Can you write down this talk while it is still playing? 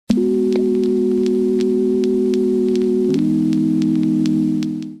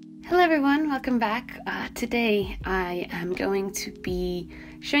back. Today I am going to be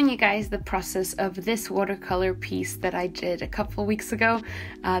showing you guys the process of this watercolor piece that I did a couple weeks ago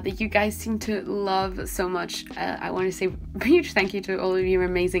that you guys seem to love so much. I want to say a huge thank you to all of your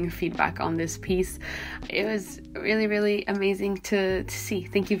amazing feedback on this piece. It was really amazing to see.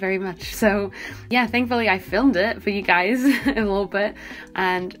 Thank you very much. So yeah, thankfully I filmed it for you guys a little bit,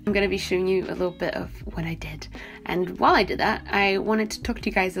 and I'm going to be showing you a little bit of what I did. And while I did that, I wanted to talk to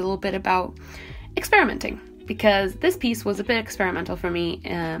you guys a little bit about experimenting, because this piece was a bit experimental for me,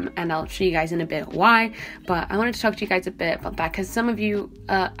 and I'll show you guys in a bit why, but I wanted to talk to you guys a bit about that because some of you,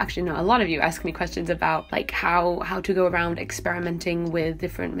 actually no, a lot of you ask me questions about like how to go around experimenting with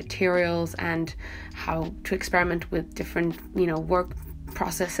different materials and how to experiment with different, work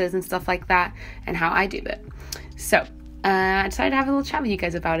processes and stuff like that, and how I do it. So I decided to have a little chat with you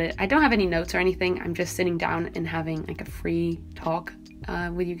guys about it. I don't have any notes or anything. I'm just sitting down and having like a free talk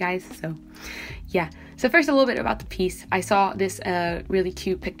with you guys. So yeah. So first, a little bit about the piece. I saw this really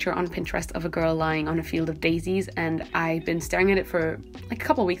cute picture on Pinterest of a girl lying on a field of daisies, and I've been staring at it for like a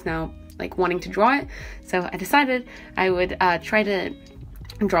couple of weeks now, like wanting to draw it. So I decided I would try to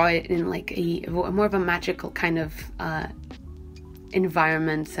draw it in like a more of a magical kind of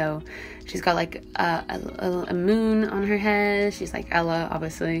environment. So she's got like a moon on her head. She's like Ella,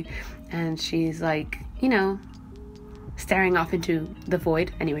 obviously, and she's like, staring off into the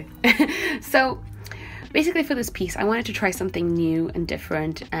void. Anyway, so basically for this piece, I wanted to try something new and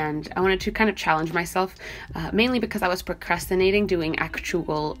different, and I wanted to kind of challenge myself, mainly because I was procrastinating doing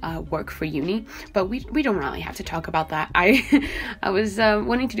actual work for uni, but we don't really have to talk about that. I was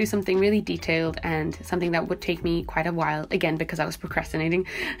wanting to do something really detailed and something that would take me quite a while, again, because I was procrastinating.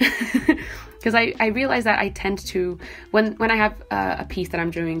 Because I realized that I tend to, when I have a piece that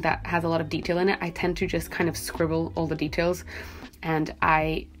I'm doing that has a lot of detail in it, I tend to just kind of scribble all the details, and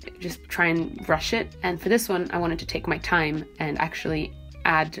I just try and rush it. And for this one, I wanted to take my time and actually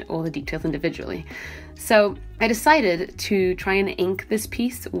add all the details individually. So I decided to try and ink this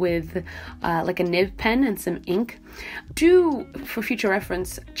piece with like a nib pen and some ink. Do, for future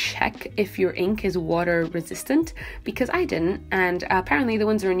reference, check if your ink is water resistant, because I didn't, and apparently the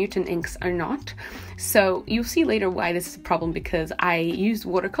Winsor & Newton inks are not. So you'll see later why this is a problem, because I used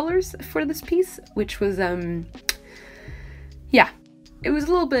watercolors for this piece, which was yeah, it was a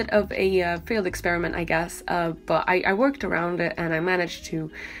little bit of a failed experiment, I guess, but I worked around it and I managed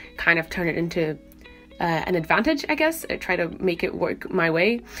to kind of turn it into an advantage, I guess. I try to make it work my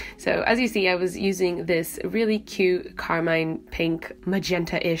way. So as you see, I was using this really cute carmine pink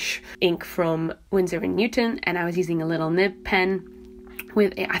magenta-ish ink from Winsor & Newton, and I was using a little nib pen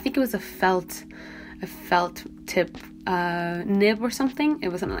with I think it was a felt tip nib or something. It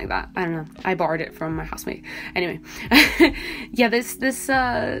was something like that. I don't know. I borrowed it from my housemate. Anyway, yeah, this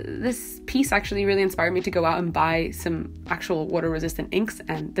piece actually really inspired me to go out and buy some actual water resistant inks,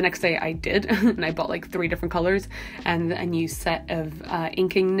 and the next day I did, and I bought like 3 different colors and a new set of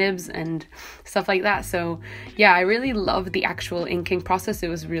inking nibs and stuff like that. So yeah, I really loved the actual inking process. It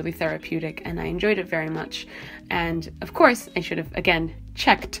was really therapeutic and I enjoyed it very much. And of course, I should have again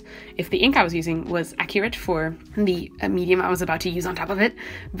checked if the ink I was using was accurate for the medium I was about to use on top of it,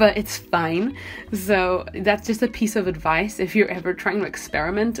 but it's fine. So that's just a piece of advice. If you're ever trying to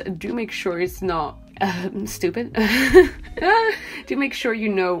experiment, do make sure it's not stupid. Do make sure you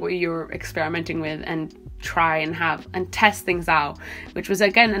know what you're experimenting with and try and test things out, which was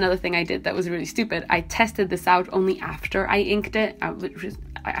again another thing I did that was really stupid. I tested this out only after I inked it, which was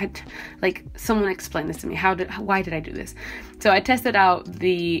like someone explained this to me. Why did I do this? So I tested out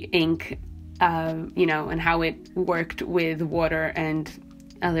the ink, and how it worked with water and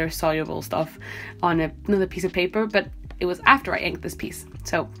other soluble stuff on another piece of paper, but it was after I inked this piece.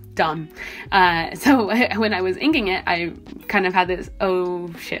 So dumb. So when I was inking it, I kind of had this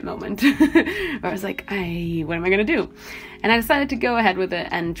oh shit moment where I was like, what am I gonna do? And I decided to go ahead with it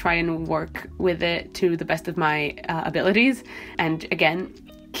and try and work with it to the best of my abilities, and again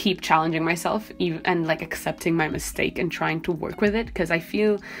keep challenging myself and like accepting my mistake and trying to work with it, because I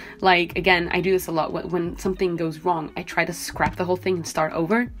feel like, again, I do this a lot. When something goes wrong, I try to scrap the whole thing and start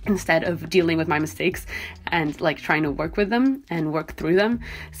over instead of dealing with my mistakes and like trying to work with them and work through them.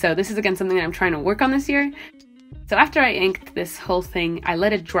 So this is again something that I'm trying to work on this year. So after I inked this whole thing, I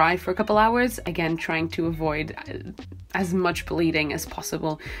let it dry for a couple hours, again trying to avoid as much bleeding as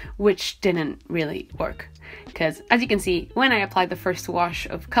possible, which didn't really work. Because as you can see, when I applied the first wash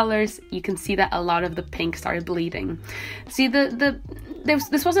of colors, you can see that a lot of the pink started bleeding. See,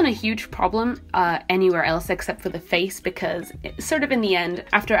 this wasn't a huge problem anywhere else except for the face, because sort of in the end,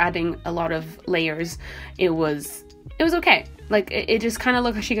 after adding a lot of layers, it was okay. Like it just kind of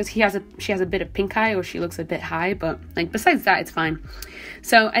looked like she has a bit of pink eye, or she looks a bit high, but like besides that, it's fine.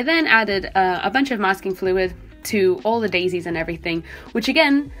 So I then added a bunch of masking fluid to all the daisies and everything, which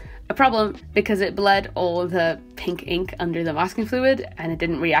again, a problem because it bled all the pink ink under the masking fluid and it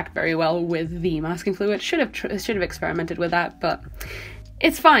didn't react very well with the masking fluid. Should have experimented with that, but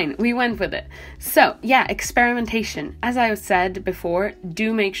it's fine. We went with it. So yeah, experimentation. As I said before,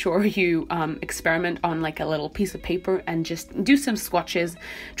 do make sure you experiment on like a little piece of paper and just do some swatches.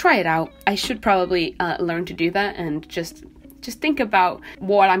 Try it out. I should probably learn to do that and just think about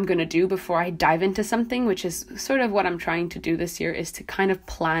what I'm going to do before I dive into something, which is sort of what I'm trying to do this year, is to kind of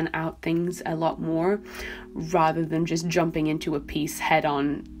plan out things a lot more rather than just jumping into a piece head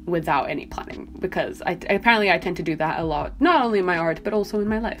on without any planning, because I tend to do that a lot, not only in my art but also in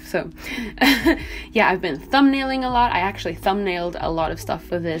my life. So yeah, I've been thumbnailing a lot. I actually thumbnailed a lot of stuff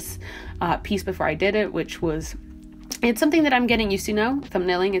for this piece before I did it, which was, it's something that I'm getting used to now.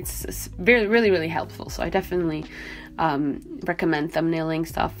 Thumbnailing, it's really helpful, so I definitely recommend thumbnailing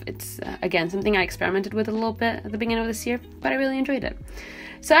stuff. It's again something I experimented with a little bit at the beginning of this year, but I really enjoyed it.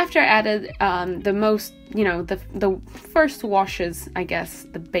 So after I added the first washes, I guess,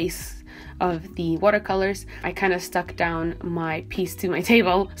 the base of the watercolors, I kind of stuck down my piece to my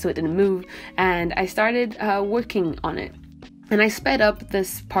table so it didn't move, and I started working on it. And I sped up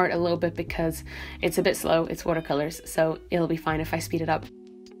this part a little bit because it's a bit slow, it's watercolors, so it'll be fine if I speed it up.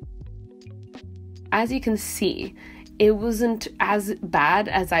 As you can see, it wasn't as bad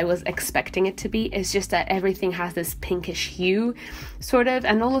as I was expecting it to be. It's just that everything has this pinkish hue, sort of,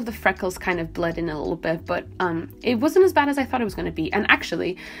 and all of the freckles kind of bled in a little bit, but it wasn't as bad as I thought it was going to be. And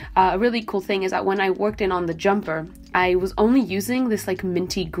actually, a really cool thing is that when I worked in on the jumper, I was only using this like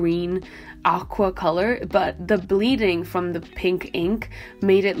minty green aqua color, but the bleeding from the pink ink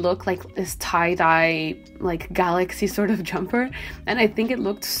made it look like this tie-dye like galaxy sort of jumper, and I think it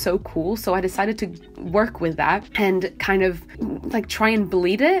looked so cool, so I decided to work with that and kind of like try and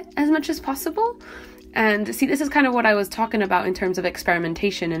bleed it as much as possible. And see, this is kind of what I was talking about in terms of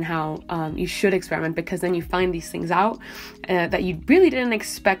experimentation and how you should experiment, because then you find these things out that you really didn't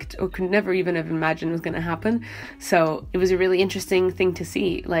expect or could never even have imagined was going to happen. So it was a really interesting thing to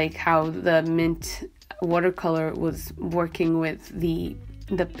see, like how the mint watercolor was working with the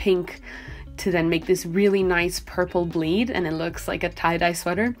pink to then make this really nice purple bleed, and it looks like a tie-dye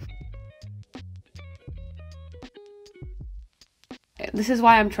sweater. This is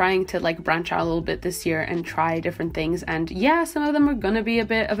why I'm trying to like branch out a little bit this year and try different things, and yeah, some of them are gonna be a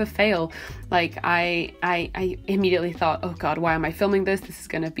bit of a fail. Like I immediately thought, oh god, why am I filming this? This is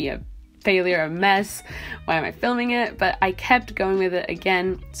gonna be a failure, a mess. Why am I filming it? But I kept going with it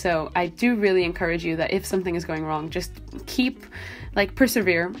again. So I do really encourage you that if something is going wrong, just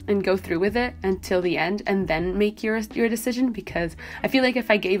persevere and go through with it until the end, and then make your decision, because I feel like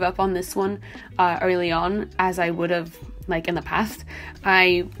if I gave up on this one early on, as I would have like in the past,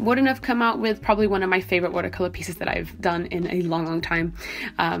 I wouldn't have come out with probably one of my favorite watercolor pieces that I've done in a long time.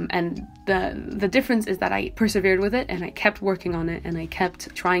 And the difference is that I persevered with it, and I kept working on it, and I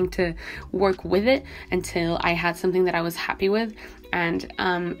kept trying to work with it until I had something that I was happy with. And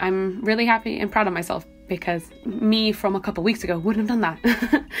I'm really happy and proud of myself, because me from a couple weeks ago wouldn't have done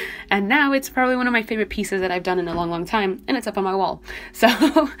that. And now it's probably one of my favorite pieces that I've done in a long time, and it's up on my wall.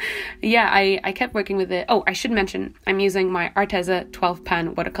 So yeah, I kept working with it. Oh, I should mention, I'm using my ARTEZA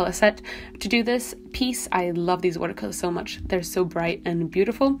 12-pan watercolor set to do this piece. I love these watercolors so much. They're so bright and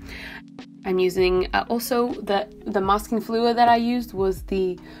beautiful. I'm using also the masking fluid that I used was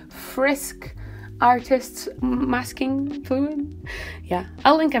the Frisk Artist's masking fluid. Yeah,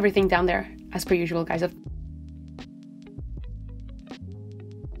 I'll link everything down there as per usual, guys.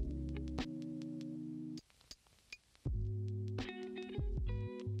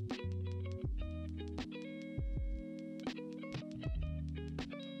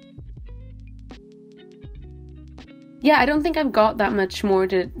 Yeah, I don't think I've got that much more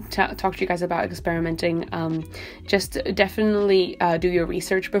to talk to you guys about experimenting. Just definitely do your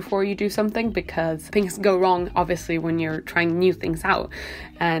research before you do something, because things go wrong, obviously, when you're trying new things out.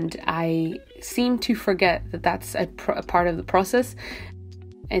 And I seem to forget that that's a part of the process.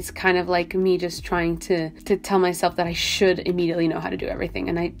 it's kind of like me just trying to tell myself that I should immediately know how to do everything,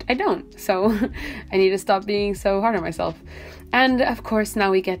 and I don't. So I need to stop being so hard on myself. And of course, now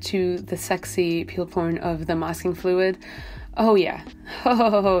we get to the sexy peel porn of the masking fluid. Oh yeah.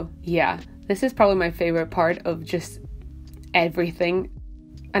 Oh yeah. This is probably my favorite part of just everything.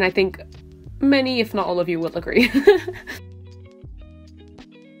 And I think many, if not all of you, will agree.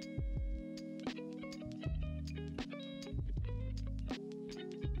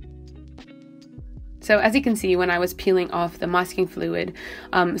 So as you can see, when I was peeling off the masking fluid,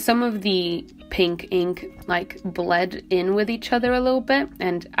 some of the pink ink like bled in with each other a little bit,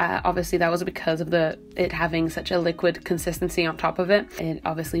 and obviously that was because of it having such a liquid consistency on top of it. It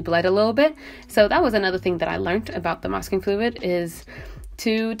obviously bled a little bit. So that was another thing that I learned about the masking fluid, is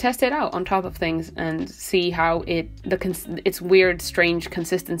to test it out on top of things and see how its weird, strange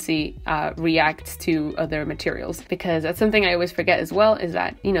consistency reacts to other materials. Because that's something I always forget as well, is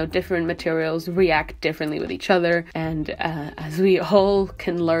that, you know, different materials react differently with each other. And as we all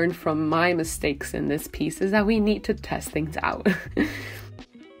can learn from my mistakes in this piece, is that we need to test things out.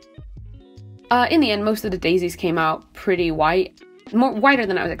 In the end, most of the daisies came out pretty white, whiter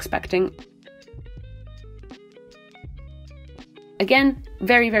than I was expecting. Again,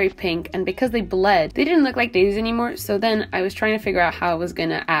 very, very pink, and because they bled, they didn't look like daisies anymore. So then I was trying to figure out how I was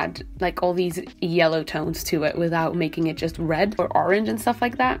gonna add like all these yellow tones to it without making it just red or orange and stuff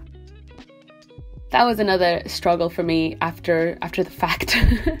like that. That was another struggle for me after the fact.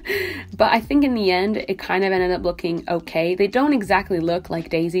 But I think in the end, it kind of ended up looking okay. They don't exactly look like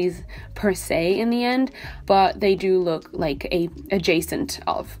daisies per se in the end, but they do look like adjacent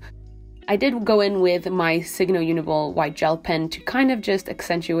of. I did go in with my Signo Uniball white gel pen to kind of just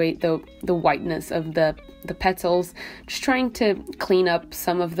accentuate the whiteness of the petals, just trying to clean up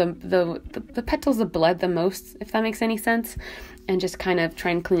some of the petals that bled the most, if that makes any sense, and just kind of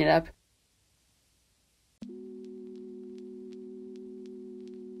try and clean it up.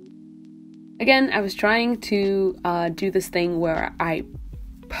 Again, I was trying to do this thing where I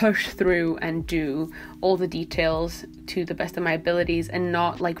push through and do all the details to the best of my abilities and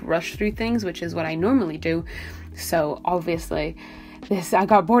not like rush through things, which is what I normally do. So obviously I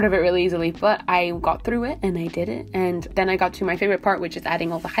got bored of it really easily, but I got through it and I did it. And then I got to my favorite part, which is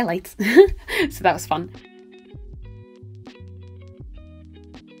adding all the highlights. So that was fun.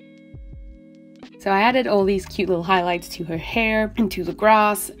 So I added all these cute little highlights to her hair and to the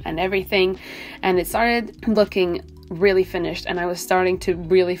grass and everything, and it started looking really finished, and I was starting to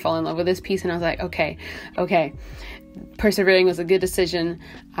really fall in love with this piece, and I was like, okay, persevering was a good decision.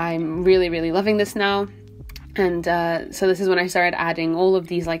 I'm really, really loving this now. And so this is when I started adding all of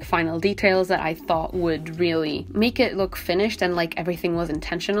these like final details that I thought would really make it look finished and like everything was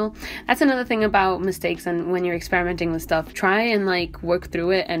intentional. That's another thing about mistakes, and when you're experimenting with stuff, try and like work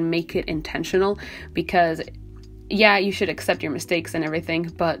through it and make it intentional, because yeah, you should accept your mistakes and everything,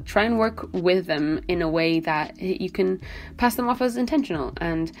 but try and work with them in a way that you can pass them off as intentional.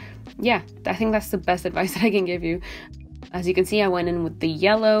 And yeah, I think that's the best advice that I can give you. As you can see, I went in with the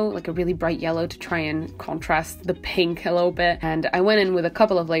yellow, like a really bright yellow, to try and contrast the pink a little bit. And I went in with a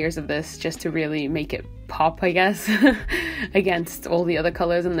couple of layers of this just to really make it pop, I guess, against all the other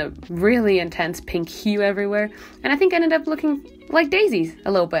colors and the really intense pink hue everywhere. And I think I ended up looking like daisies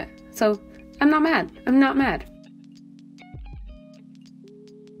a little bit. So I'm not mad. I'm not mad.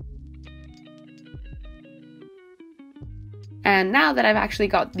 And now that I've actually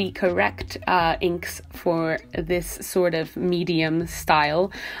got the correct inks for this sort of medium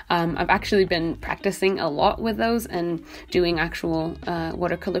style, I've actually been practicing a lot with those and doing actual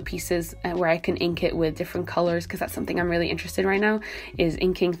watercolor pieces where I can ink it with different colors, because that's something I'm really interested in right now, is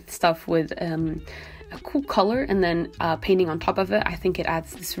inking stuff with a cool color and then painting on top of it. I think it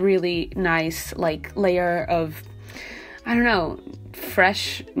adds this really nice like layer of, I don't know,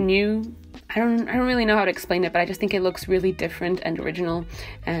 fresh, new. I don't really know how to explain it, but I just think it looks really different and original,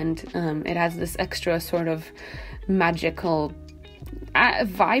 and it has this extra sort of magical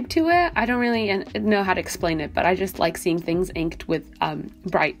vibe to it. I don't really know how to explain it, but I just like seeing things inked with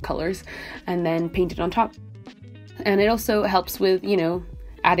bright colors and then painted on top. And it also helps with, you know,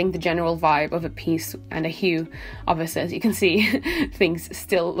 adding the general vibe of a piece and a hue. Obviously, as you can see, things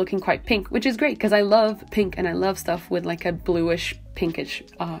still looking quite pink, which is great because I love pink and I love stuff with like a bluish pinkish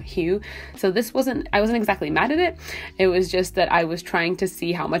hue. So this I wasn't exactly mad at it. It was just that I was trying to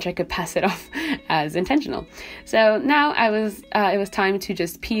see how much I could pass it off as intentional. So now it was time to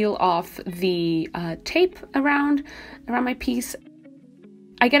just peel off the tape around my piece.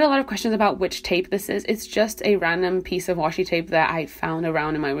 I get a lot of questions about which tape this is. It's just a random piece of washi tape that I found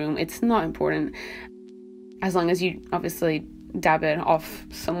around in my room. It's not important, as long as you obviously dab it off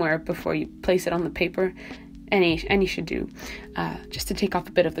somewhere before you place it on the paper. Any should do, just to take off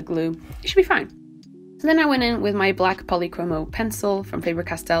a bit of the glue. It should be fine. So then I went in with my black Polychromo pencil from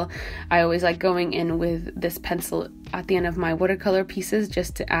Faber-Castell. I always like going in with this pencil at the end of my watercolor pieces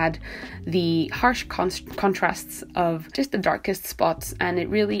just to add the harsh contrasts of just the darkest spots, and it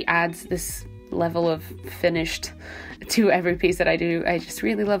really adds this level of finished to every piece that I do. I just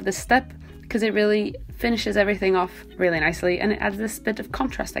really love this step because it really finishes everything off really nicely, and it adds this bit of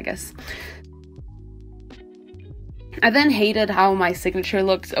contrast, I guess. I then hated how my signature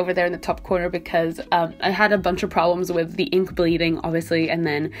looked over there in the top corner because I had a bunch of problems with the ink bleeding, obviously, and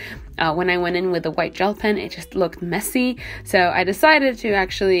then when I went in with the white gel pen, it just looked messy. So I decided to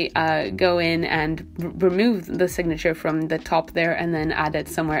actually go in and remove the signature from the top there and then add it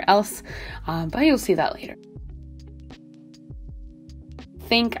somewhere else, but you'll see that later. I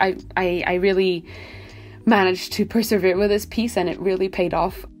think I really managed to persevere with this piece, and it really paid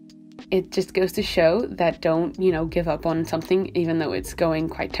off. It just goes to show that don't, give up on something even though it's going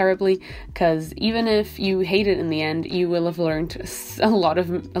quite terribly, because even if you hate it in the end, you will have learned a lot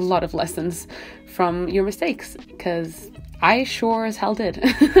of lessons from your mistakes, because I sure as hell did.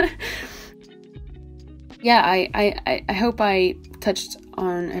 Yeah, I hope I touched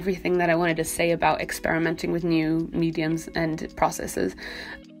on everything that I wanted to say about experimenting with new mediums and processes.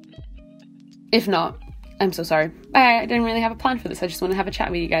 If not, I'm so sorry. I didn't really have a plan for this. I just want to have a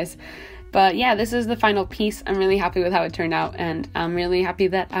chat with you guys. But yeah, this is the final piece. I'm really happy with how it turned out, and I'm really happy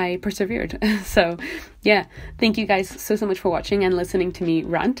that I persevered. So yeah, thank you guys so much for watching and listening to me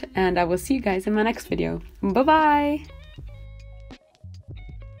rant, and I will see you guys in my next video. Bye bye!